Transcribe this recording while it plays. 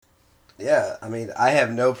Yeah, I mean, I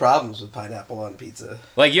have no problems with pineapple on pizza.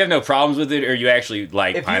 Like, you have no problems with it, or you actually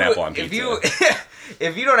like pineapple on pizza?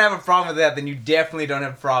 If you don't have a problem with that, then you definitely don't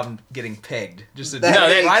have a problem getting pegged. Just right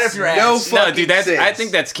up your ass. No, dude, I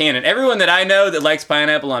think that's canon. Everyone that I know that likes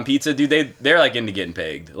pineapple on pizza, dude, they're like into getting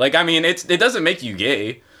pegged. Like, I mean, it doesn't make you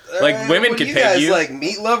gay. Like, women could peg you. You guys like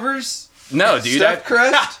meat lovers? No, dude. Stuffed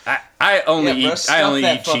crust? I only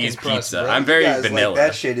eat cheese pizza. I'm very vanilla. Like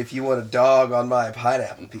that shit if you want a dog on my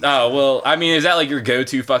pineapple pizza. Oh, well, I mean, is that like your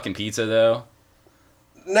go-to fucking pizza, though?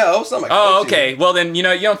 No, it's not my go-to. Oh, okay. Well, then, you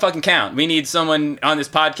don't fucking count. We need someone on this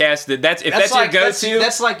podcast that's your go-to,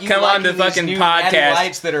 that's like you come on the fucking podcast.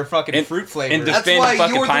 Lights that are fucking fruit flavored. And defend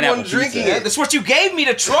fucking pineapple pizza. It. That's what you gave me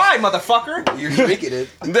to try, motherfucker. You're drinking it.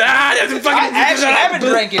 I actually haven't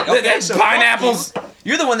drank it. Okay, so pineapples.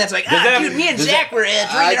 You're the one that's like, dude, me and Zach were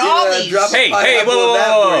drinking all these. Hey,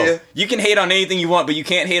 whoa. You can hate on anything you want, but you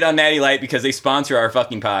can't hate on Natty Light because they sponsor our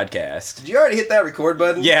fucking podcast. Did you already hit that record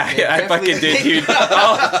button? Yeah, I fucking did, dude.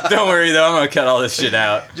 Don't worry, though. I'm going to cut all this shit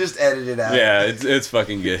out. Just edit it out. Yeah, it's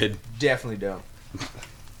fucking good. Definitely don't.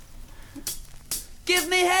 Give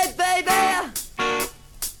me head, baby.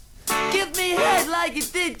 Give me head like you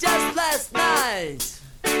did just last night.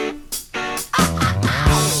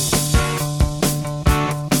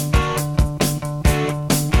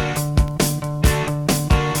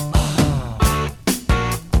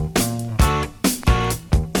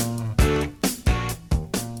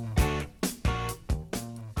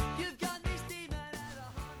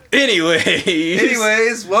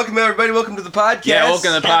 Anyways, welcome everybody. Welcome to the podcast. Yeah,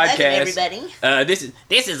 welcome to the podcast. Everybody.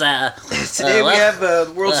 This is Today we have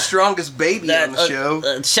the world's strongest baby on the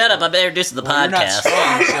show. Shut up! I'm introducing the podcast.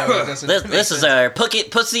 This is our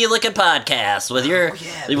pussy licking podcast with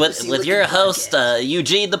your host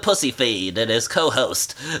Eugene the Pussy Feed and his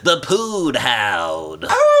co-host the Poon Hound.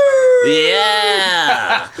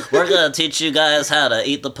 Yeah, we're gonna teach you guys how to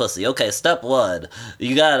eat the pussy. Okay, step one,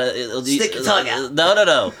 you gotta stick your tongue out.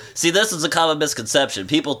 No. See, this is a common misconception.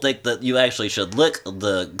 People think that you actually should lick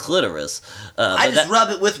the clitoris. I just rub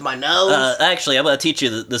it with my nose. Actually, I'm gonna teach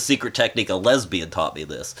you the secret technique. A lesbian taught me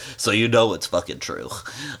this, so you know it's fucking true.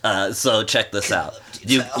 So check this out.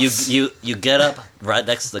 You get up right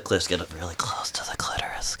next to the clitoris. Get up really close to the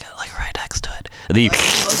clitoris. Get like right next to it.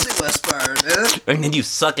 And then you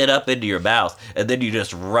suck it up into your mouth, and then you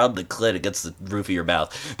just rub the clit against the roof of your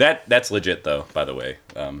mouth. That's legit though, by the way.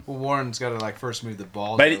 Well, Warren's got to first move the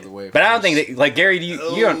balls out of the way. But I don't think that Gary, you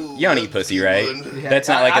don't eat pussy, right? Yeah, that's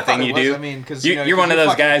not like a thing you do. I mean, because you're one of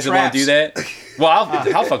those guys that won't do that. Well,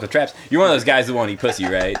 I'll fuck with traps. You're one of those guys that won't eat pussy,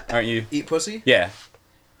 right? Aren't you? Eat pussy? Yeah.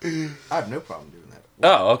 I have no problem doing that.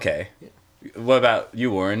 Oh, okay. Yeah. What about you,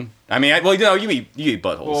 Warren? I mean, you eat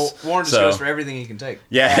buttholes. Well, Warren just goes for everything he can take.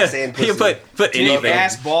 Yeah, ass and pussy. You put anything.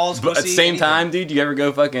 Ass, balls, pussy, but at the same anything. time, dude, you ever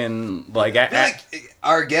go fucking like?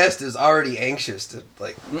 Our guest is already anxious to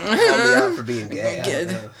call me out for being gay.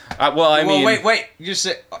 Wait. You just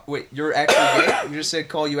said you're actually gay. You just said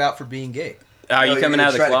call you out for being gay. Are you coming out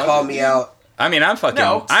of the closet? To call me out. I mean, I'm fucking.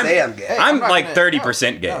 Say I'm gay. I'm like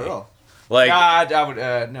 30% gay. Not at all. Like, I would.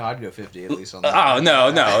 No, I'd go 50 at least on that. Oh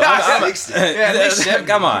no! At least 70.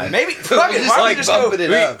 Come on. Maybe. Fuck it. Why don't we just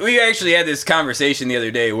go? We actually had this conversation the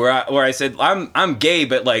other day where I said I'm gay,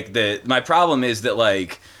 but like my problem is that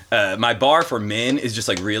like. My bar for men is just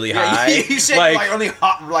like really high. You said like really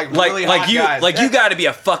hot, really hot guys. Like you got to be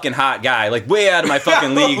a fucking hot guy, like way out of my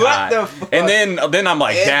fucking league hot. And then I'm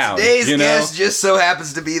like down. Today's guest just so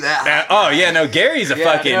happens to be that. Oh yeah, no, Gary's a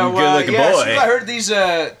fucking good-looking boy. I heard these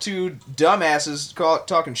two dumbasses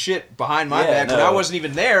talking shit behind my back when I wasn't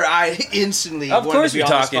even there. I instantly wanted to be on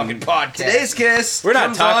this fucking podcast. Today's guest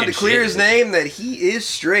comes on to clear his name that he is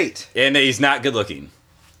straight and he's not good looking.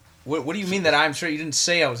 What do you mean that I'm straight? You didn't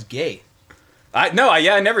say I was gay. I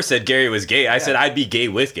never said Gary was gay. I said I'd be gay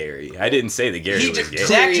with Gary. I didn't say that Gary was gay.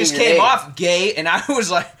 Zach just came off gay, and I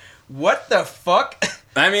was like, what the fuck?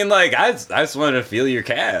 I mean, like, I just wanted to feel your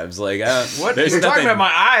calves. Like, what? You're talking about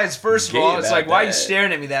my eyes, first of all. It's like, why are you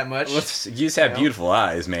staring at me that much? You just have beautiful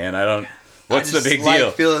eyes, man. I don't... What's the big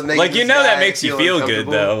deal? Like, that makes you feel good,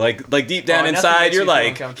 though. Like deep down inside, you're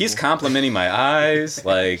like, he's complimenting my eyes.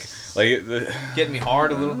 Like getting me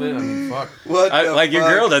hard a little bit. I mean, fuck. Your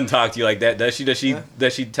girl doesn't talk to you like that, does she?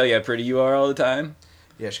 Does she tell you how pretty you are all the time?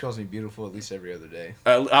 Yeah, she calls me beautiful at least every other day.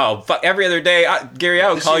 Fuck, every other day? Gary,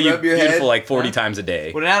 I would call you beautiful like 40 times a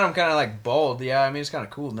day. Well, now I'm kind of like bald. Yeah, I mean, it's kind of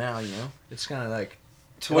cool now, you know? It's kind of like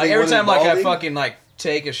every time I fucking like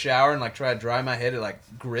take a shower and like try to dry my head, it like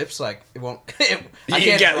grips, like it won't. I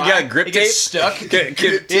can't. You got grip tape? It gets stuck.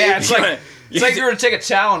 Yeah, it's like you were to take a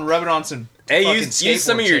towel and rub it on some Hey, fucking use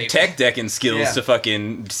some of your skateboard tech decking skills Yeah. to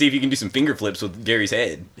fucking see if you can do some finger flips with Gary's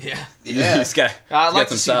head. Yeah. You just got, I'd like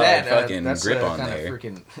some to see solid that. fucking That's grip on kinda there.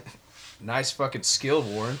 Freaking nice fucking skill,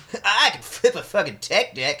 Warren. I can flip a fucking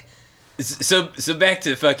tech deck. So back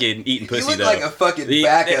to fucking eating pussy, You look though. like a fucking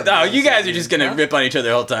backup. Oh, you guys are dancer. just gonna rip on each other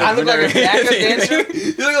the whole time. I look like a backup dancer.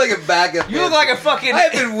 You look like a backup. You look like a fucking.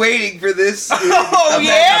 I've been waiting for this. Oh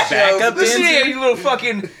yeah, backup listen dancer? here, you little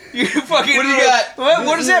fucking. You fucking. What do you little- got?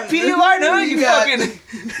 What is that Pedialyte? Huh? What do You you got? fucking.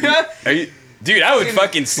 Are you, dude, I would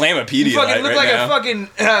fucking slam a Pedialyte You fucking look right like now. a fucking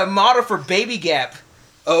model for Baby Gap.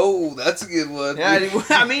 Oh, that's a good one. Yeah,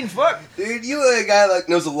 I mean, fuck. Dude, you look like a guy that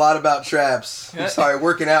knows a lot about traps. Yeah. I'm sorry,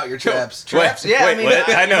 working out your traps. Traps? Yeah, Wait, I mean,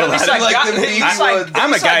 what? I know a at least lot about- got- like the at least meaty I- ones. at I'm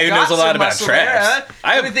a least guy I who got knows a lot some about muscle traps. there, huh?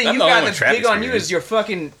 I have- The only thing I'm you the only got one with that's trap big on you experience. is you're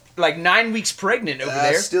fucking like 9 weeks pregnant over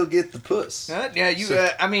I there. still get the puss. Yeah, you.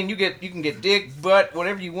 I mean, you can get dick, butt,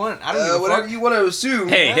 whatever you want. I don't give a Whatever fuck. you want to assume.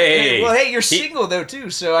 Hey. Well, hey, you're single though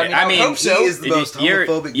too, so I mean, I I mean, hope so. he is the most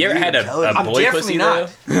homophobic. You ever dude, had I'm telling a you. I'm boy definitely pussy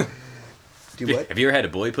not. though? Do what? Have you ever had a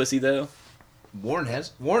boy pussy though? Warren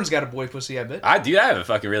has. Warren's got a boy pussy, I bet. I have a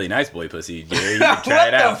fucking really nice boy pussy, Gary. You can try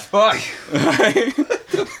it out. What the fuck?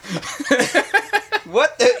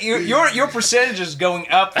 What the? Your percentage is going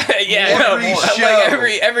up. Yeah, no, Every like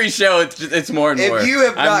show. every show, it's more and more. If you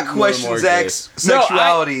have not I'm more and questioned more Zach's gay. No,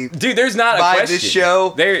 sexuality dude, there's not a by question. this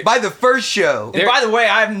show, There, by the first show, And by the way,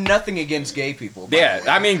 I have nothing against gay people. by yeah, the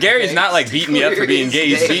way. I mean, Gary's Okay. not like beating me up for being gay.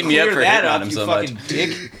 He's Clear beating me up Clear for that hitting up, on him you so much. fucking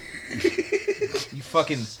dick. You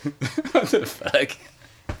fucking. What the fuck?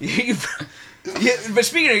 Yeah, but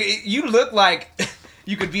speaking of, you look like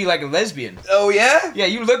you could be like a lesbian. oh yeah, Yeah,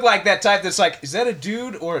 you look like that type that's like, is that a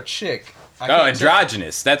dude or a chick? I Oh, can't tell.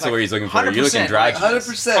 androgynous. That's the word he's looking for. You look 100%, androgynous.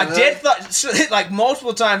 100%. I did thought so, like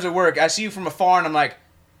multiple times at work. I see you from afar, and I'm like,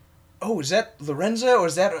 "Oh, is that Lorenza or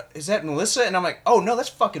is that Melissa?" And I'm like, "Oh no, that's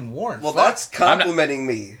fucking Warren." Well, Fuck. that's complimenting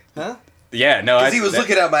me huh? Yeah, no, because he was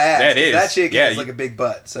looking at my ass. that is. That chick Yeah, has like a big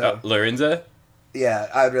butt. So Lorenza yeah,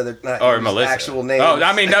 I'd rather not or use Melissa. actual names. Oh,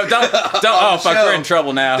 I mean, no, don't. Oh, fuck, show. we're in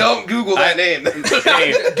trouble now. Don't Google that name.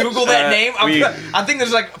 Hey, Google that name. we- I think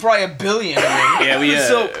there's like probably a billion of them. Yeah, we.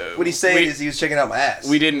 So what he's saying we- is he was checking out my ass.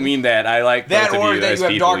 We didn't mean that. I like That both or of you that as you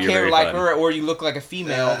have people. dark You're hair very like fun. her, or you look like a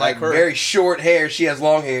female like her. Very short hair. She has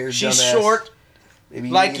long hair. She's dumbass. short. Maybe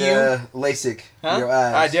like need, you. LASIK Huh? for your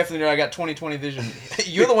eyes. I definitely know. I got 20/20 vision.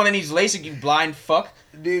 You're the one that needs LASIK. You blind fuck.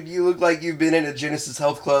 Dude, you look like you've been in a Genesis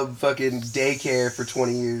Health Club fucking daycare for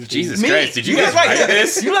 20 years. Dude. Jesus Me? Christ! Did you guys look like fight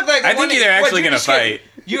this? You look like. the I one think that- they're what, actually you gonna just get- fight.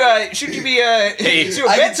 You should you be do a I can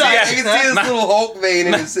see, bedtime? I can see this My- little Hulk vein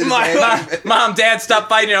in his hand. Mom, Dad, stop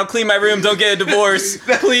fighting! I'll clean my room. Don't get a divorce,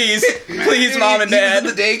 please, please, Dude, Mom and he was Dad.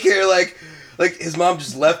 in the daycare like his mom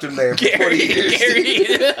just left him there for 20 years. Gary.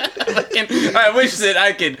 I wish that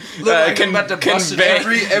I could like I'm about to bust it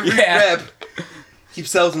convey Every Yeah. rep, he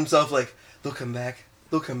tells himself like, they'll come back.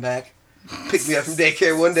 They'll come back. Pick me up from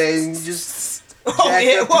daycare one day and you just Oh jack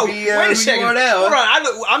yeah! up to Whoa! be, Wait who a second. you are now.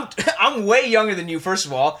 Hold on. I'm way younger than you. First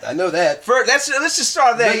of all, I know that. let's just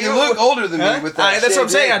start there. But you look older than me with that. That's what I'm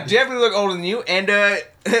shaved saying. I head. definitely look older than you, and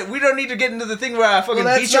we don't need to get into the thing where I fucking Well,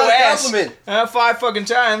 that's beat your not a ass compliment. 5 fucking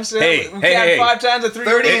times. Hey, we hey, count hey. 5 times a 3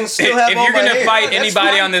 30 rings. and still have if all you're my gonna hair. fight That's anybody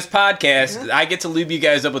fine. on this podcast, I get to lube you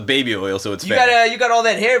guys up with baby oil, so it's You fair. got all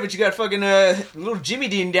that hair, but you got fucking little Jimmy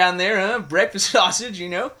Dean down there, huh? Breakfast sausage, you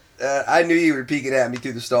know. I knew you were peeking at me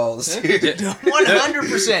through the stalls.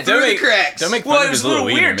 100%. Through the cracks. Don't make fun Well, of it was his a little little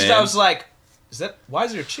weird wiener, because man. I was like, why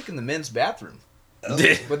is there a chick in the men's bathroom? Oh.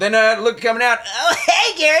 But then look coming out. Oh,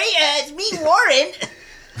 hey Gary, it's me,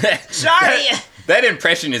 Warren. Sorry. That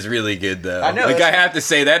impression is really good, though. I know, Like, that's- I have to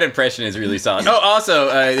say, that impression is really solid. Oh,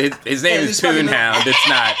 also, his name Hey, is this fucking Poon little- Hound.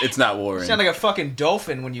 It's not Warren. You sound like a fucking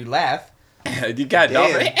dolphin when you laugh. You got Damn.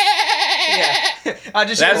 dolphin. Yeah. I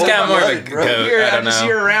just That's hear, kind of more of a Love it, bro. goat. I I don't just know.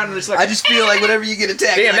 hear around and it's like I just feel like whenever you get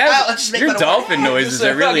attacked, Damn, you're like, that let's just make your fun of Warren." dolphin noises Just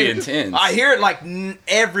a are really fucking- intense. I hear it like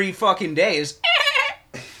every fucking day. Is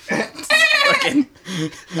Fucking-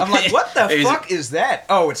 I'm like, what the Is- fuck is that?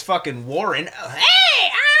 Oh, it's fucking Warren. Oh, hey,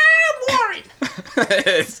 I'm Warren.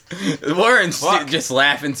 Warren's Fuck. just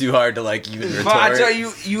laughing too hard to like even retort. But I tell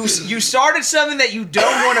you, you started something that you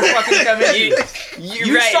don't want to fucking come into.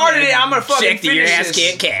 You started it, I'm gonna fucking check that your finish ass this.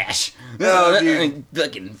 can't cash. No, dude.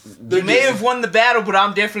 Fucking You may have won the battle, but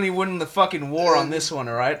I'm definitely winning the fucking war on this one.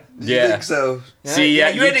 All right. You yeah. think so? See, yeah,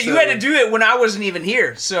 you had to do it when I wasn't even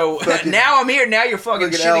here. So Fucking- now I'm here. Now you're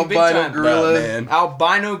fucking Fucking shitting big albino time. gorilla. Oh, man.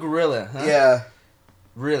 Albino gorilla. Huh? Yeah.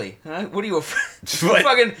 Really? Huh? What are you? What?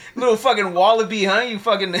 Fucking little fucking wallaby, huh? You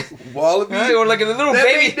fucking. Wallaby. Huh? Or like a little That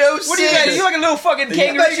baby. made no What do you got? sense. You like a little fucking I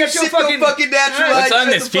kangaroo? bet You you got your sit no fucking natural Huh? life. What's on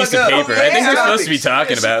Shut this the piece fuck of up. paper? I think we're Yeah. supposed to be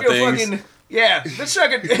talking Sit about your things. fucking- Yeah, let's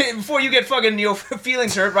suck it before you get fucking your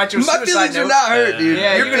feelings hurt. Write your My suicide feelings note. are not hurt, dude.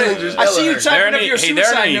 Yeah, Your you're feelings gonna. are I see you hurt. typing up your Hey, suicide there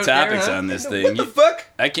aren't any note topics there, huh? on this What thing. the fuck?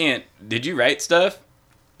 I can't. Did you write stuff?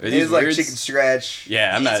 Are these It's like words? chicken scratch.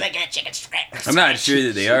 Yeah, I'm not. a chicken scratch. I'm not sure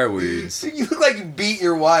that they are words. You look like you beat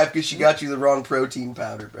your wife because she got you the wrong protein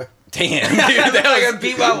powder, bro. Damn, dude, That that like was I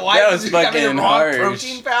beat my wife. that was because you got me the fucking wrong harsh.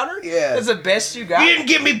 protein powder. Yeah. That's the best you got. You didn't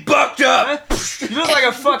get me bucked up. You look like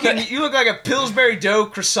a fucking. You look like a Pillsbury dough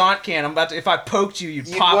croissant can. I'm about to. If I poked you, you'd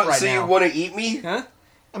pop right so now. you want to eat me? Huh?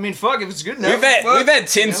 I mean, fuck. If it's good enough. We've had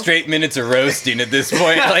 10 straight minutes of roasting at this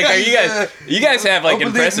point. Like, are you guys have like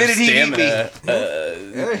Open the impressive minute he eat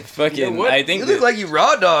stamina. Fucking, You know what? I think You look that, like you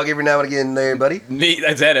raw dog every now and again, there, buddy.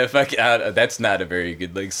 that's at a fucking. That's not a very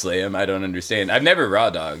good like slam. I don't understand. I've never raw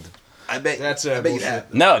dogged. I bet. That's I bet you bullshit.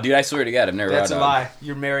 have. No, dude, I swear to God, I've never That's raw a dogged. lie.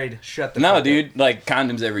 You're married. Shut the No, fuck up. dude, like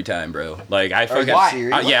condoms every time, bro. Like I fucking you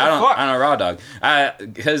serious? yeah, What the fuck? I don't raw dog.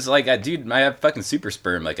 Because like dude, I have fucking super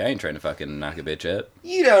sperm. Like I ain't trying to fucking knock a bitch up.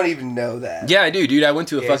 You don't even know that. Yeah, I do, dude. I went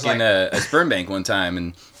to a Yeah, it's fucking like- a sperm bank one time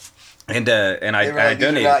and I They're like, these are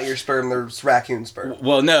donated. not your sperm, they're raccoon sperm.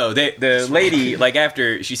 Well, no, the lady like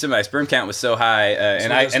after she said my sperm count was so high,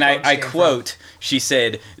 and where those pugs I came quote, she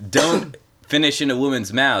said, "Don't finish in a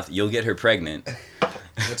woman's mouth, you'll get her pregnant."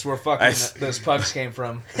 That's where fucking I- those pugs came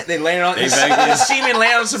from. They landed on They the fucking- semen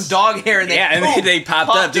landed on some dog hair and they Yeah, and boom, they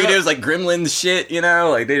popped up, dude. It was like Gremlins shit, you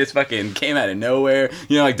know? Like, they just fucking came out of nowhere.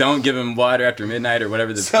 You know, like, don't give them water after midnight or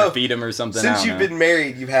whatever to So, feed them or something. I Since don't you've know. been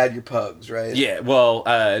married, you've had your pugs, right? Yeah, well,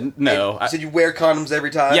 no. So you wear condoms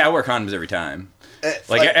every time? Yeah, I wear condoms every time.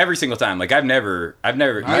 Like, Every single time. Like, I've never. I've do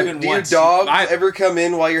your once. dogs I- ever come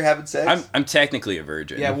in while you're having sex? I'm technically a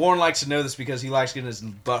virgin. Yeah, Warren likes to know this because he likes getting his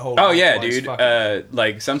butthole. Oh wet yeah, while he's dude. fucking.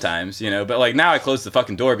 Like sometimes, you know, but like now I close the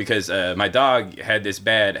fucking door because my dog had this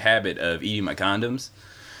bad habit of eating my condoms.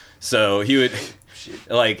 So he would,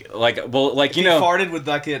 like He you know, farted, would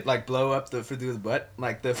like it like blow up through the butt,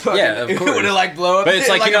 like the fucking. Yeah, of course. Would it like blow up? but it's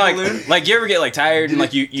like, you a know, balloon? like you ever get like tired and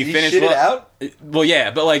like you Did he finish shit it out? Well,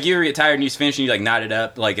 yeah, but like you ever get tired and you just finish and you like knot it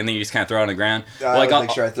up, like, and then you just kind of throw it on the ground. I like always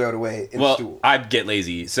make sure I throw it away in the well, stool. I get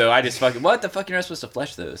lazy, so I just fucking what the fuck? You're not supposed to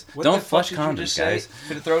flush those. What Don't the fuck flush did you condoms, just guys. say?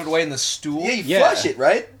 Did it throw it away in the stool? Yeah, you Yeah. flush it,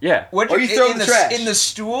 right? Yeah, What Or you throw it in the trash. in the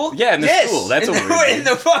stool? yeah, in the Yes! stool. That's in what the, we're in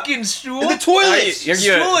the fucking stool. In the toilet! You're-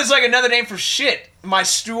 Stool is like another name for shit. My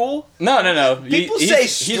stool. No. People He's- say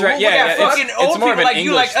he's stool, right. Yeah, Yeah, yeah, fucking it's old more people of an like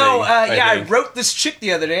you, like, English oh, thing, yeah, I think. wrote this chick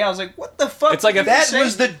the other day. I was like, what the fuck? It's like did a- you That say?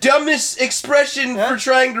 was the dumbest expression Huh? for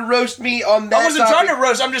trying to roast me on that I wasn't topic. trying to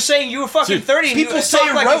roast. I'm just saying you were fucking Dude, 30. And people you say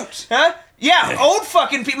talk like, wrote. Huh? Yeah, old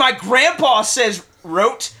fucking people. My grandpa says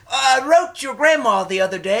wrote. I wrote your grandma the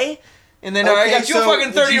other day. And then I got you a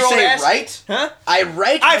fucking 30-year-old say ass. right? Huh? I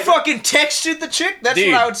write. I fucking texted the chick. That's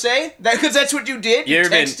Dude. what I would say. Because that's what you did. You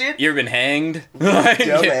texted. You ever been hanged?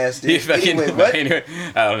 Dumbass, dude. You fucking, Anyway, what? anyway,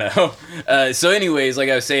 I don't know. So anyways, like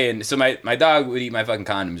I was saying, so my dog would eat my fucking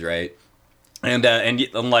condoms, right? And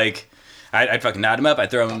I'm like, I'd fucking knot him up,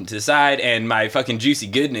 I'd throw him to the side, and my fucking juicy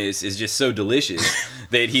goodness is just so delicious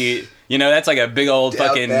that he, you know, that's like a big old Doubt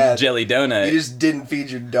fucking that. jelly donut. You just didn't feed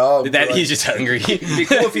your dog. that but, he's just hungry. It'd be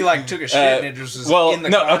cool if he like took a shit and it just was well, in the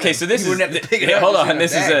no, condom. okay, so this You is wouldn't have to pick it up hold and on. put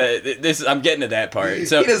it in a This is I'm getting to that part.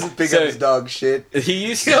 So he doesn't pick so up his dog shit. He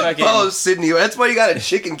used You to don't fucking follow Sydney. That's why you got a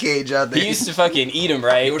chicken cage out there. he used to fucking eat them,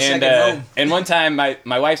 right? Your And second home. and one time my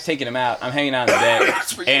wife's taking him out. I'm hanging out on the deck,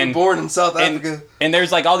 That's where you and were born in South Africa. and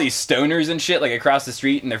there's like all these stoners and shit like across the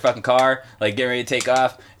street in their fucking car, like getting ready to take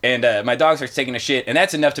off. And my dog starts taking a shit, and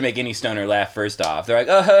that's enough to make any stoner laugh. First off, they're like,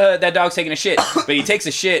 "Oh, that dog's taking a shit," but he takes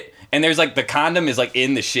a shit, and there's like the condom is like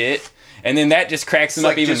in the shit. And then that just cracks them It's up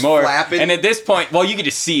like even just more. flapping. And at this point, well, you can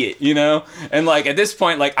just see it, you know? And like at this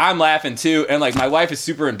point, like I'm laughing too, and like my wife is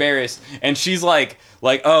super embarrassed, and she's like,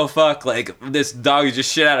 oh fuck, like this dog is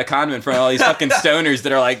just shit out of condom in front of all these fucking stoners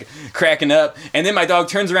that are like cracking up. And then my dog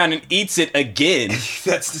turns around and eats it again.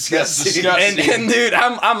 That's disgusting. And dude,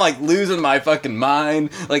 I'm like losing my fucking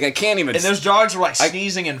mind. Like I can't even. And those dogs were like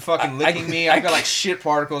sneezing and fucking licking me. I've got like shit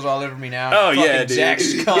particles all over me now. Oh, Fucking yeah, dude.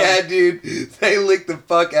 Jack's cum. Yeah, dude. They lick the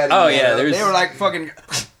fuck out of Oh, you. yeah, there's- They were like fucking.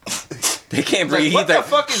 they can't Like, breathe. what the They're-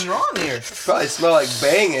 fuck is wrong here? Probably smell like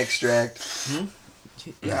bang extract.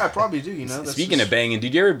 Yeah, I probably do. You know. That's Speaking just of banging,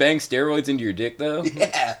 did you ever bang steroids into your dick though?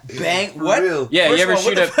 Yeah. bang, For what? real. Yeah, First you of ever all, what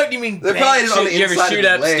shoot the up? fuck do you mean? They're bang? probably just on the You ever inside shoot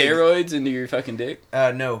of up the leg. steroids into your fucking dick?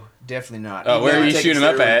 No, definitely not. Oh, where never were you taken shooting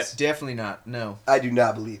them up steroids. at? Definitely not. No. I do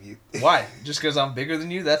not believe you. Why? Just because I'm bigger than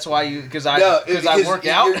you? That's why you? Because I work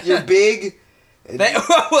you're, out. You're big.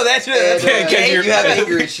 Well, that's And, okay. you're- you have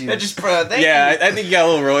anger issues. That just thank Yeah, you. I think you got a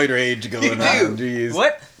little roid rage going You on. do. Jeez.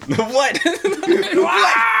 What? What?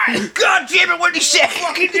 Why? God damn it! What did he say?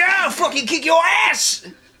 Fucking yeah! Fucking kick your ass!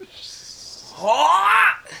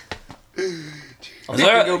 I'm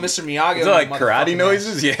gonna go Mr. Miyagi. Is that like karate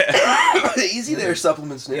noises? Yeah. Easy there,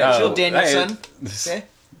 supplements. Nick. Yeah, Oh, chill, Daniel, hey, son.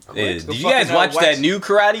 Okay. Did Go you guys fucking, watch wax- that new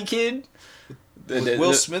Karate Kid? With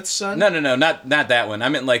Will Smith's son? No, not that one. I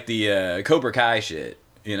meant like the Cobra Kai shit.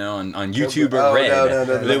 You know, on YouTube or Oh, Red. no,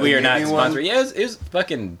 That we are not new one? sponsored. Yeah, it was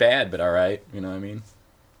fucking bad, but all right. You know what I mean?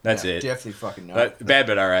 That's Yeah, it. Definitely fucking not. But bad,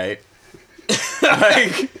 but all right.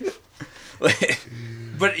 like,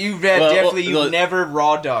 But you've never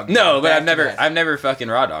raw dogged. no, but Back to I've never fucking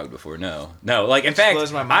raw dogged before. No. Like in fact,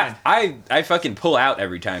 blows my mind. I fucking pull out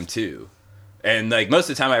every time too, and like most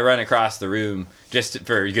of the time I run across the room just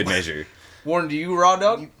for good measure. Warren, do you raw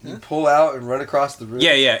dog? You pull out and run across the room.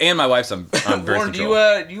 Yeah, and my wife's on birth Warren,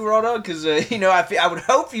 control. do you raw dog? Because I would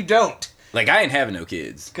hope you don't. Like I ain't having no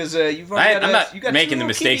kids. Because you've already got I'm not you got making two the little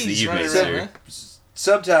mistakes that kitties you've running made, around, sir. huh?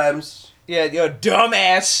 Sometimes. Yeah, you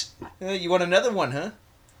dumbass. You want another one, huh?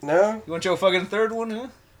 No, You want your fucking third one, huh?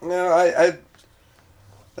 no. I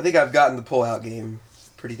think I've gotten the pull out game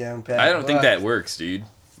pretty down pat. I don't think that works, dude.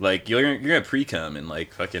 Like you're gonna pre-cum and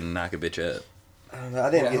like fucking knock a bitch up. I don't know. I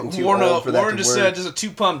think I'm getting too Warren, old for that Warren to just work. does a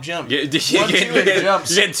 2-pump jump. Yeah, 1, 2, and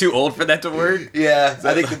jumps. you're getting too old for that to work. Yeah,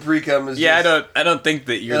 I think the pre-cum is. Yeah, just, I don't think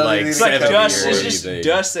that you're No, like it's It's like 70 dust. or It's just anything.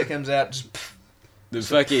 dust that comes out. Just, The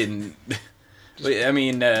fucking. I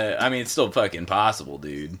mean, it's still fucking possible,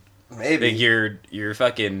 dude. Maybe. Like you're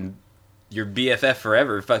fucking your BFF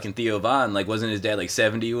forever, fucking Theo Von. Like, wasn't his dad like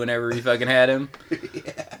 70 whenever he fucking had him?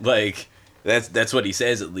 Yeah. Like, that's what he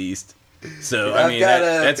says at least. So I I've mean, got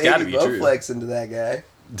that's got to be true. Bowflex into that guy.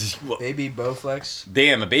 baby Bowflex.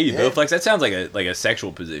 Damn, a baby Yeah. Bowflex. That sounds like a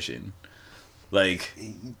sexual position. Like,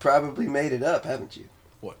 You probably made it up, haven't you?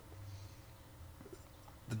 What?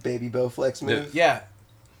 The baby Bowflex move. Yeah.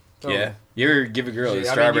 yeah. You ever give a girl I a mean, you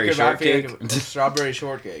strawberry could- I feel like shortcake? a strawberry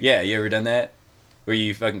shortcake. Yeah, you ever done that? Where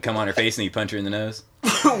you fucking come on her face and you punch her in the nose?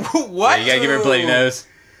 What? Yeah, you gotta give her a bloody nose.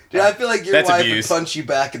 Dude, I feel like your That's wife abuse. would punch you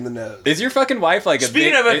back in the nose. Is your fucking wife like a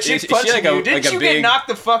Speaking big, of a chick is she punching like you, like didn't a you big, get knocked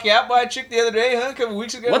the fuck out by a chick the other day, huh? A couple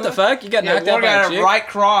weeks ago? What the huh? fuck? You got Yeah, knocked out Warren by a got chick? a right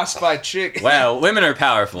cross by a chick. Wow, women are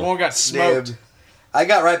powerful. Warren got smoked. Damn. I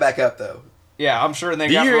got right back up though. Yeah, I'm sure. And they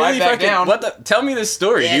Do got you right really back fucking down. what the? Tell me this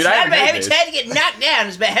story, Yeah, dude. it's I not haven't about how heard many this. times you get knocked down.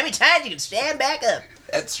 It's about how many times you can stand back up.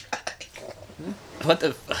 That's right. What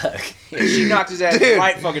the fuck? Yeah, she knocked his ass Dude.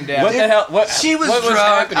 right fucking down. What the hell? What? She was what drunk,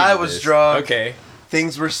 happening I with was this? drunk. Okay.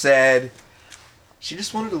 Things were said. She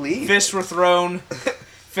just wanted to leave. Fists were thrown.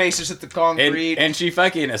 Faces hit the concrete. And she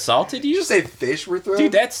fucking assaulted Did you you, say fish were thrown?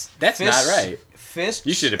 dude. That's not Fists- right. Fists.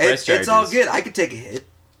 You should have pressed charges. It's all good. I could take a hit.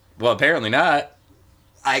 Well, apparently not.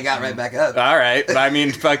 I got right back up. All right, but I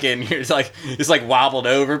mean, fucking, you're just like wobbled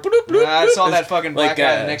over. Bloop, bloop, I saw bloop. that fucking black Like,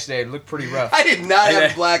 eye the next day. It looked pretty rough. I did not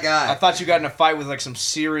have a black I eye. thought you got in a fight with like some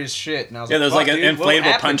serious shit, and I was Yeah, like, those "Fuck, like dude, what inflatable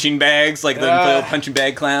happened?" punching bags, like the inflatable punching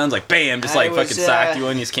bag clowns, like bam, just I like was, fucking socked you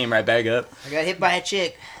and you just came right back up. I got hit by a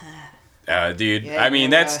chick. Dude, Yeah, I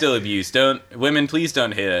mean, well, that's still abuse. Women, please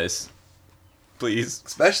don't hit us. Please.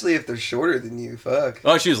 Especially if they're shorter than you. Fuck.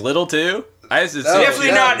 Oh, she was little too? I just No, assumed- Definitely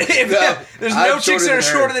no, not. no. There's I'm no chicks that are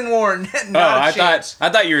shorter shorter than than Warren. Oh, Not a I chance.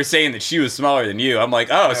 thought you were saying that she was smaller than you. I'm like,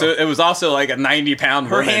 oh, so it was also like a 90-pound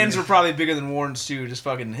Her woman. hands were probably bigger than Warren's too. Just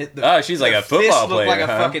fucking hit the. Oh, she's like the a football fist looked like player, a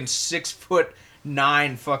huh? fucking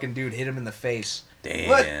 6'9" fucking dude hit him in the face. Damn.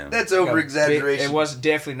 What? That's over exaggeration. It was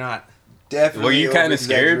definitely not. Definitely. Were you kind of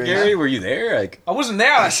scared, over-exaggeration. Gary? Were you there? Like, I wasn't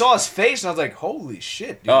there. I saw his face and I was like, "Holy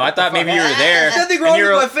shit!" Dude, oh, what I the thought fuck maybe you were there. There's nothing and wrong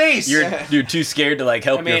you're- with my face. You're too scared to like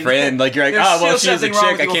help I mean, your friend. Like you're like, There's oh well, still she's a something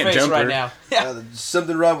wrong chick. with I your can't face jump right her. now. Yeah. There's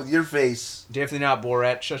something wrong with your face. Definitely not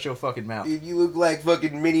Borat. Shut your fucking mouth. Dude, you look like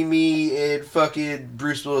fucking Mini-Me and fucking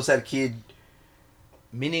Bruce Willis had a kid.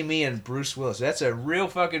 Mini-Me and Bruce Willis. That's a real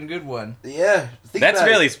fucking good one. Yeah. Think That's about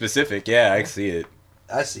really it. specific. Yeah, I see it.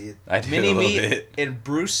 I see it. I do a little Mini-Me bit. and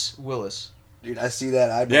Bruce Willis. Dude, I see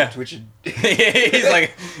that eyebrow Yeah. twitching. He's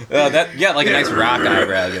like, oh, that you got like a nice rock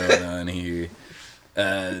eyebrow going on here.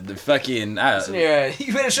 The fucking, Yeah,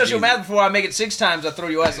 you better shut your mouth before I make it 6 times. I throw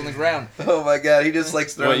your ass on the ground. Oh my god, he just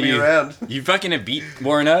likes throwing me around. You fucking have beat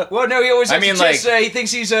Warren up. Well, no, he always. I Has mean, to test, he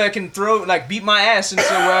thinks he's can throw beat my ass, and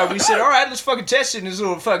so we said, all right, let's fucking test it. And this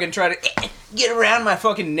little fucking try to get around my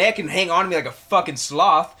fucking neck and hang on to me like a fucking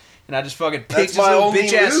sloth, and I just fucking picked his my little only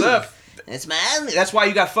bitch ass move. up. That's my. That's why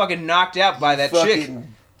you got fucking knocked out by that chick.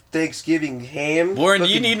 Fucking Thanksgiving ham. Warren, do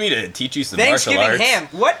you Fucking- need me to teach you some Thanksgiving martial arts? ham.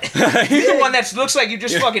 What? You're the one that looks like you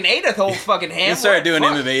just fucking ate a whole fucking ham. You started What doing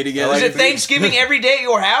the fuck? MMA together. Is it Thanksgiving every day at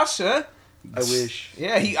your house, huh? I wish.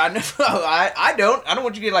 Yeah, I know. I don't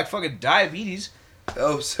want you to get like fucking diabetes.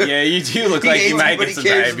 Oh, so Yeah, you do look like you might get some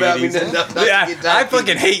cares about me diabetes. enough not to Yeah, get I diabetes.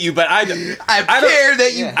 fucking hate you, but I I don't care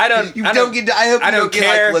that you. Yeah. I don't. You I don't get. I hope you I don't get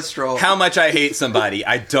care high cholesterol. how much I hate somebody.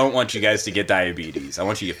 I don't want you guys to get diabetes. I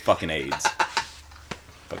want you to get fucking AIDS.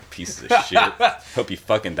 Fucking pieces of shit. Hope you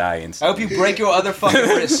fucking die I instantly. hope you break your other fucking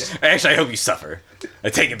wrist. Actually, I hope you suffer. I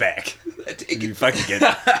take it back. I take You it. fucking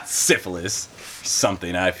get syphilis.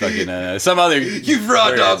 Something. I fucking some other. You've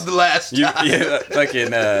raw dogged the last You, time. yeah,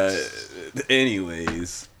 fucking.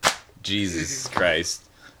 Anyways, Jesus Christ.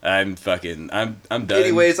 I'm done.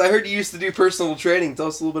 Anyways, I heard you used to do personal training. Tell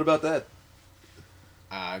us a little bit about that.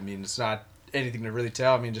 I mean, it's not anything to really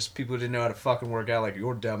tell. I mean, just people who didn't know how to fucking work out. Like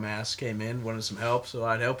your dumbass came in, wanted some help, so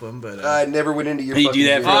I'd help him. But I never went into your. You do fucking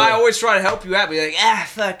that gym. for- I always try to help you out. Be like,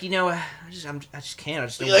 fuck, I just can't. I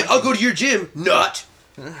just don't. You're like, want I'll go to your gym. Not.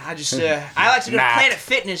 to. I just, I like to go to Nah. Planet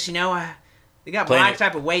Fitness. They got my Planet-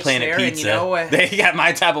 type of weights Planet there, Pizza. and They got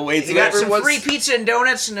my type of weights. you got Never some once- free pizza and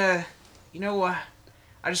donuts, and I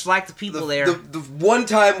just like the people there. The one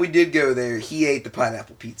time we did go there, he ate the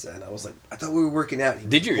pineapple pizza, and I was like, I thought we were working out. He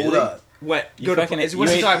Did you Hold really? on. What? You Go to fucking- what's you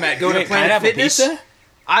he ate- talking about? Go you to ate Planet pineapple Fitness? pizza?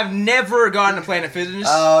 I've never gone to Planet Fitness.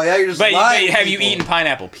 Oh yeah, you're just But lying. to have you people. eaten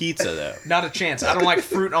pineapple pizza though? Not a chance. I don't like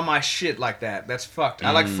fruit on my shit like that. That's fucked.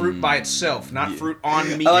 I like fruit by itself, not fruit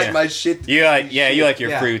on me. I like Yeah. my shit. You like you like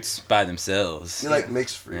your Yeah. fruits by themselves. You like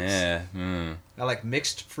mixed fruits. Yeah. Mm. I like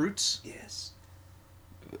mixed fruits. Yes.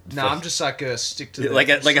 No, I'm just like a stick to the, Like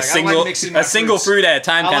a just I like single mixing my single fruits. fruit at a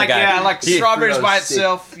time I kind like of guy. I like He- strawberries fruit by on a stick.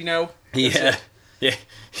 itself. Yeah. Yeah.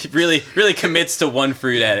 He really commits to one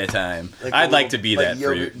fruit at a time. Like I'd a like little- to be like that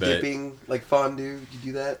yogurt fruit, but dipping, like fondue. You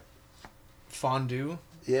do that? Fondue.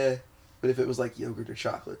 Yeah. But if it was like yogurt or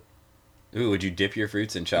chocolate, ooh, would you dip your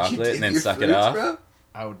fruits in You chocolate dip and then your suck it fruits, off? Bro?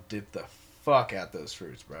 I would dip the fuck out those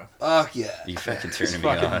fruits, bro. Fuck yeah. You fucking Just turning me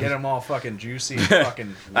fucking on. get them all fucking juicy and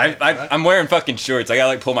fucking. wet, bro. I'm wearing fucking shorts. I gotta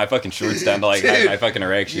like pull my fucking shorts down to like hide Dude, my fucking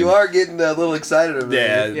erection. You are getting a little excited over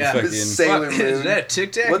Yeah, there. Yeah. fucking. Sailor Fuck, is Moon. that a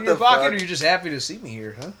Tic Tac What in your the pocket, fuck? or you just happy to see me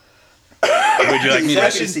here, huh? Would you like me He's to?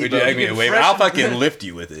 happy to see Would you both. like me You to get wave? fresh- I'll fucking lift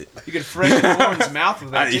you with it. You could freshen Lauren's mouth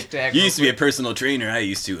with that I, Tic Tac. you used to be a personal trainer. I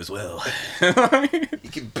used to as well. You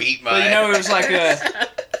can beat my But you know, it was like a.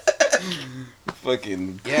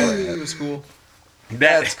 fucking. Yeah, it was cool.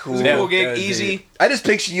 That's cool. It was a cool gig, that was easy. it. I just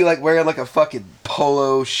picture you like wearing like a fucking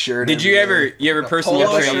polo shirt. Did you ever personal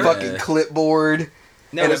Polo, like train? a fucking clipboard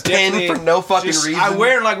No, and a it's pen definitely for no fucking just- reason? I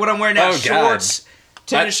wear like what I'm wearing now: Oh, God. shorts,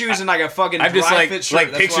 tennis I- shoes, and like a fucking. I've just dry fit shirt. like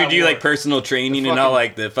That's what pictured I you wore. like personal training The and all fucking-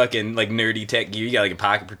 like the fucking like nerdy tech gear. You got like a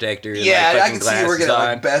pocket protector. And, Yeah, like, I fucking can see you working glasses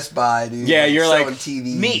at like Best Buy, dude. Yeah, you're like- selling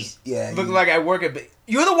TVs. Me. Yeah, Looking you- like I work at.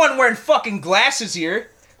 You're the one wearing fucking glasses here,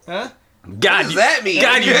 huh? God, What does that mean?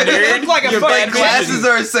 God, you You nerd. look like a Your fucking bad glasses vision.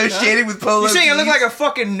 are associated with polo. You're saying I look tees? like a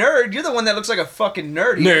fucking nerd. You're the one that looks like a fucking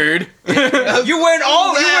nerd. here. nerd. You're wearing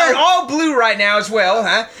all. You're Wow. wearing all blue right now as well,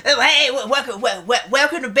 huh? Oh, hey,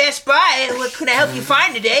 welcome to Best Buy. What can I help you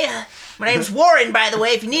find today? My name's Warren, by the way.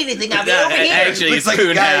 If you need anything, I'll be over here. Actually, Looks it's like a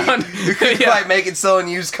Poon guy Hound. who couldn't Yeah. quite make it selling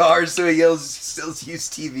used cars, so he sells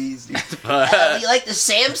used TVs. Dude. You like the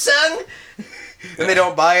Samsung? And they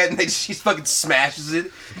don't buy it, and she fucking smashes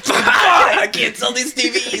it. I can't sell these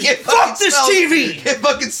TVs. Can't Fuck fucking this sell- TV! Can't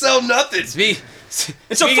fucking sell nothing. It's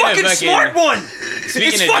a Speaking of fucking smart one.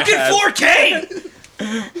 Speaking It's of fucking jobs-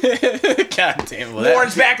 4K. God damn. Well,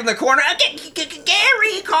 Warren's back in the corner. Okay,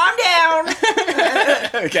 Gary, calm down.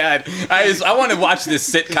 God, I want to watch this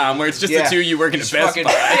sitcom where it's just Yeah. the two of you working at Just Best fucking-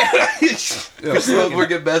 Buy. We're still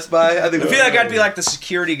working at Best Buy. I think I feel like I'd be like the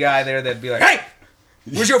security guy there that'd be like, hey,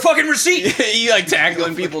 where's your fucking receipt? You like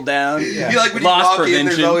tackling people down. You like when you Loss walk in, there's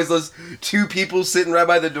prevention. always those two people sitting right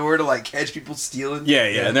by the door to like catch people stealing. Yeah,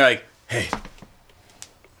 and they're like, "Hey,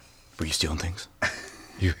 were you stealing things?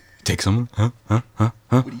 You take someone? Huh?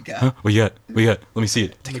 What do you got? What you got? Let me see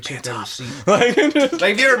it." Take your pants off. Like,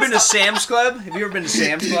 have you ever been to Sam's Club? Have you ever been to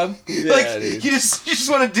Sam's Club? Like dude. you just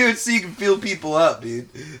want to do it so you can feel people up, dude.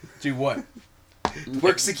 Do what?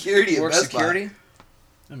 Work security at Work Best Buy. security?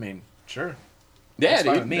 I mean, sure. Yeah, That's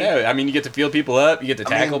fine dude. with me. Yeah, I mean, you get to feel people up. You get to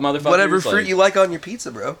tackle motherfuckers. Whatever fruit like, you like on your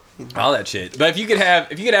pizza, bro. all that shit. But if you could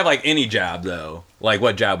have like any job though, like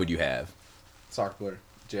what job would you have? Soccer player,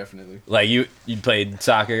 definitely. Like you played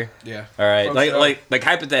soccer. Yeah. All right, Pro stuff. like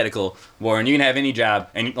hypothetical, Warren. You can have any job,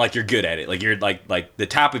 and like you're good at it. Like you're like the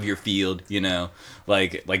top of your field. You know,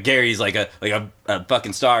 like Gary's like a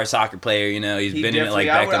fucking star soccer player. You know, he's been in it like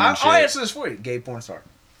Beckham and shit. I'll answer this for you. Gay porn star.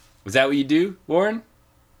 Was that what you do, Warren?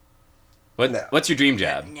 No. What's your dream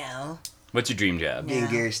job? No. What's your dream job? Being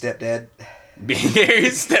Gary's stepdad. Being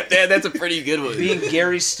Gary's stepdad. That's a pretty good one. Being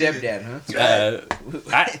Gary's stepdad,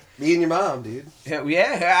 huh? Me and your mom, dude.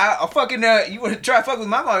 Yeah, I'll fucking, you want to try fuck with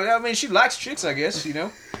my mom? I mean, she likes chicks, I guess, you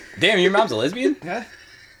know? Damn, your mom's a lesbian? Yeah.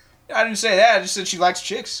 I didn't say that. I just said she likes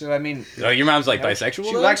chicks. So I mean, Oh, your mom's like you know, bisexual?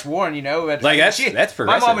 She though? likes Warren, you know. But Like, that's My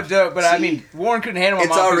progressive. mom would do it, but I See, mean, Warren couldn't handle my it's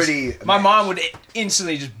mom. 'cause already- my mom would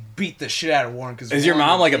instantly just beat the shit out of Warren. Cause Is your Warren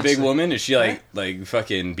mom would like a big instantly- woman? Is she like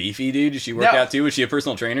fucking beefy, dude? Does she work No. out too? Was she a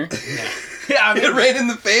personal trainer? Yeah, I It mean, ran in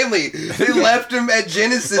the family. They left him at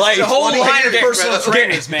Genesis. Like, the whole 20 line of years, personal bro.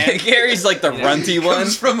 trainers, man. Gary's like the runty one.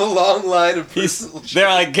 Comes from a long line of He's, personal they're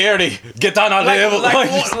like, Gary, get on our level.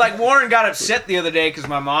 Like Warren got upset the other day because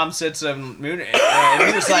my mom said some moon, and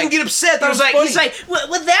he was I like, didn't get upset. That he was was like, funny. he's like,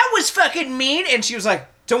 well, that was fucking mean, and she was like,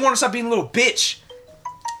 don't want to stop being a little bitch.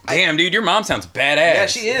 Damn, dude, your mom sounds badass. Yeah,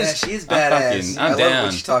 she is. Yeah, she's I'm badass. fucking- I I'm love down.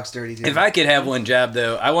 when she talks dirty too. If I could have one job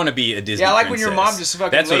though, I want to be a Disney Yeah, I like when your princess. mom just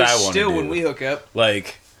fucking That's what lays I want to still do. when we hook up.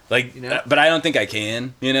 Like, You know? but I don't think I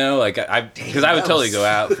can. You know, like because I would that totally was- go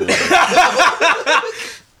out for it.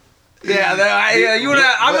 Yeah, you wanna?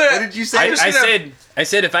 I'm what gonna. did you say? I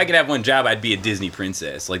said if I could have one job, I'd be a Disney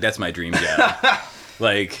princess. Like that's my dream job.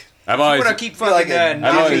 Like I've I always want to keep feel like fucking a I'm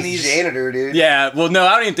knocking always these. janitor, dude. yeah. Well, no,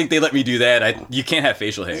 I don't even think they let me do that. You can't have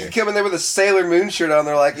facial hair. You come in there with a Sailor Moon shirt on,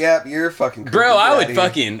 they're like, "Yep, you're fucking." creepy. Bro, Get I outta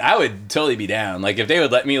would here." I would totally be down. Like if they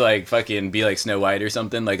would let me like fucking be like Snow White or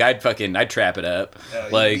something, like I'd trap it up.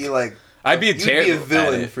 You'd Like be like, I'd be you'd be terrible a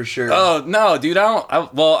villain at it. for sure. Oh no, dude,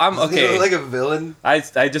 well, I'm You okay. look like a villain. I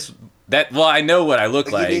just I know what I look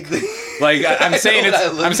You like. need the- Like I'm I saying know what I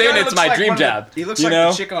it's look I'm saying He it's looks my like dream one of the- job. He looks you like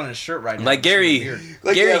know? the chick on his shirt right now. Like It's Gary, weird.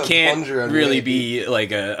 Like you Gary have a can't plunger on your really head, be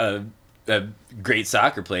like a great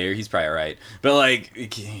soccer player. He's probably all right, but like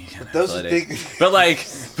Those are athletic. big. But like,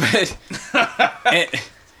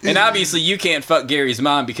 and obviously you can't fuck Gary's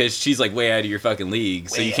mom because she's like way out of your fucking league.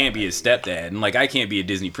 So you can't be his stepdad, and like I can't be a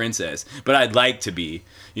Disney princess, but I'd like to be.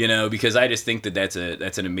 You know, because I just think that's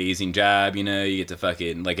an amazing job. You know, you get to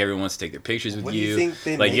fucking like everyone wants to take their pictures with What do you you. think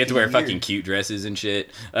they Like you make get to a wear year? fucking cute dresses and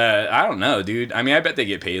shit. I don't know, dude. I mean, I bet they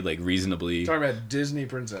get paid like reasonably. Talking about Disney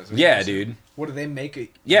princess. Yeah, dude. What do they make it?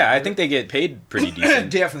 Yeah, I think they get paid pretty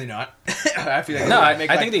decent. Definitely not. I feel like No, they I make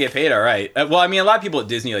think they get paid all right. Well, I mean, a lot of people at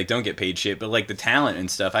Disney like don't get paid shit, but like the talent and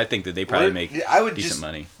stuff, I think that they probably make I would decent just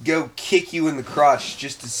money. go kick you in the crotch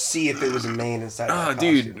just to see if it was a man inside. Oh, that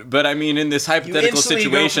dude! costume. But I mean, in this hypothetical instantly go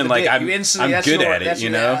for situation, the like dick. I'm You instantly- that's good your- at it, that's you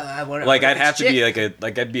your- know. I wanna- Like I'd it's have to be chick.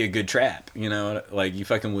 like I'd be a good trap, you know. Like you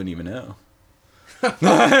fucking wouldn't even know.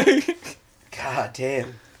 God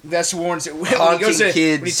damn. That's Warren's. When he, Haunting goes to,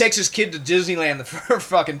 kids. when he takes his kid to Disneyland the first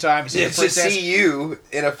fucking time, he's Just to see you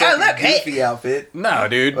in a fucking look, hey. goofy outfit. No,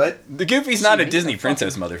 dude. What? The Goofy's not a me? Disney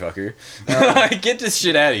princess, motherfucker. Like, get this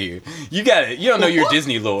shit out of here. You got it. You don't know your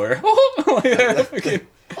Disney lore.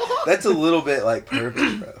 That's a little bit like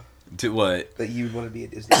purpose, bro. To what? That you want to be a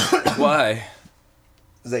Disney. Why?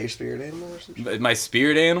 Is that your spirit animal or something? My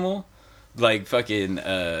spirit animal? Like fucking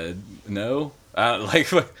no. Like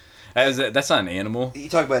that's not an animal. You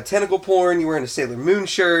talk about tentacle porn. You're wearing a Sailor Moon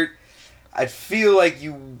shirt. I feel like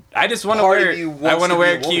you. I just want to Part of wear. you I wants want to to be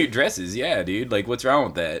wear a woman. cute dresses. Yeah, dude. Like, what's wrong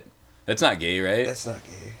with that? That's not gay, right? That's not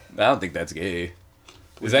gay. I don't think that's gay.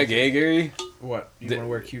 Is that gay, Gary? What? You The- want to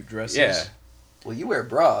wear cute dresses? Yeah. Well, you wear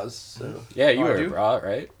bras, so Yeah, you Oh, I wear a do? bra,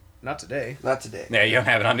 right? Not today. not today. Yeah, you don't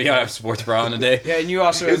have it on. You don't have a sports bra on today. Yeah, and you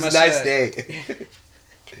also It was a must, nice day.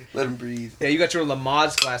 Let him breathe. Yeah, you got your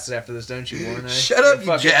Lamaze classes after this, don't you, Warren? Shut up, you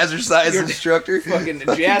fucking, jazzercise you're- instructor. Fucking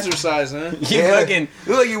jazzercise, huh? You Yeah. fucking.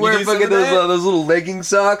 Look like you wear do some fucking of that? those little legging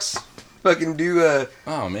socks. Fucking do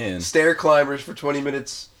Oh man. stair climbers for 20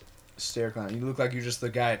 minutes. Stair climb. You look like you're just the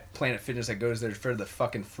guy at Planet Fitness that goes there for the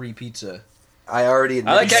fucking free pizza. I already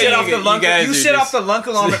admit I like You how sit you- off the you lunk. guys You are sit off just- the lunk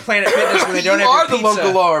alarm at Planet Fitness when they don't you have are your the lunk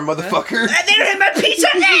pizza. alarm, motherfucker. They don't have my pizza.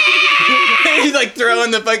 He's like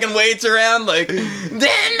throwing the fucking weights around, like.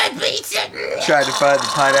 Then my pizza. Tried to find the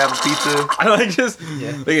pineapple pizza. I like just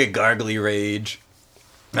like a gargly rage.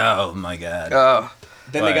 Oh my god. Oh,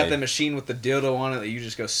 Then they got Right. the machine with the dildo on it that you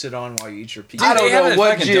just go sit on while you eat your pizza. I they don't have know a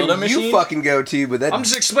what fucking gym dildo you machine? fucking go to, but that I'm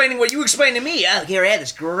just explaining what you explained to me. Oh, Gary, I had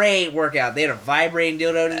this great workout. They had a vibrating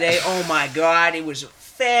dildo today. Oh my god, it was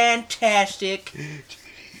fantastic.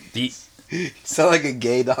 The- sound like a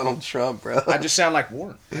gay Donald Trump, bro. I just sound like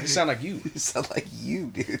Warren. I just sound like you. You sound like you,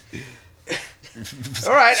 dude.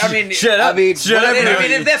 All right, I mean, Shut up. I mean, Shut up. I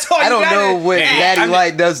mean, if that's all I you don't got, know what Hey, Daddy I'm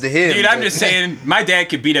Light does to him. Dude, I'm but- just saying, my dad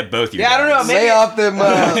could beat up both your Yeah, I don't know. dads. Maybe, Lay off them.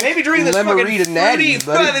 maybe during this fucking Lemarita fruity, natties,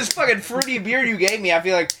 buddy. this fucking fruity beer you gave me, I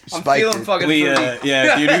feel like I'm Spiked feeling it. fucking We, fruity.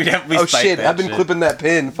 yeah, dude, we definitely Oh spiked shit! that I've been shit. clipping that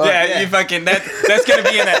pin. Fuck. Yeah, you fucking that's gonna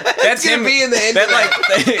be in that. That's gonna him. be in the end That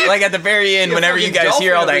of like at the very end, You're whenever you fucking guys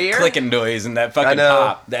hear all that dolphin over here. clicking noise and that fucking know.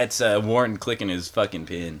 pop, that's Warren clicking his fucking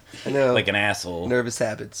pin I know. like an asshole. Nervous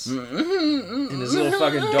habits. And his little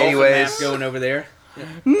fucking dolphin Anyways. map going over there.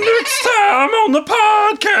 Next time on the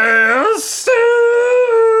podcast.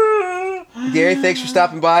 Gary, thanks for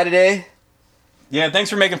stopping by today. Yeah, thanks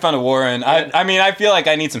for making fun of Warren. I mean, I feel like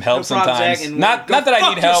I need some help No problem, sometimes. Zach, and Not go that I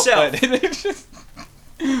fuck need help, yourself. but it's just.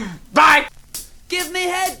 Bye. Give me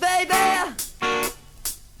head, baby.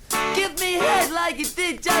 Give me head like you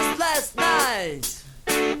did just last night.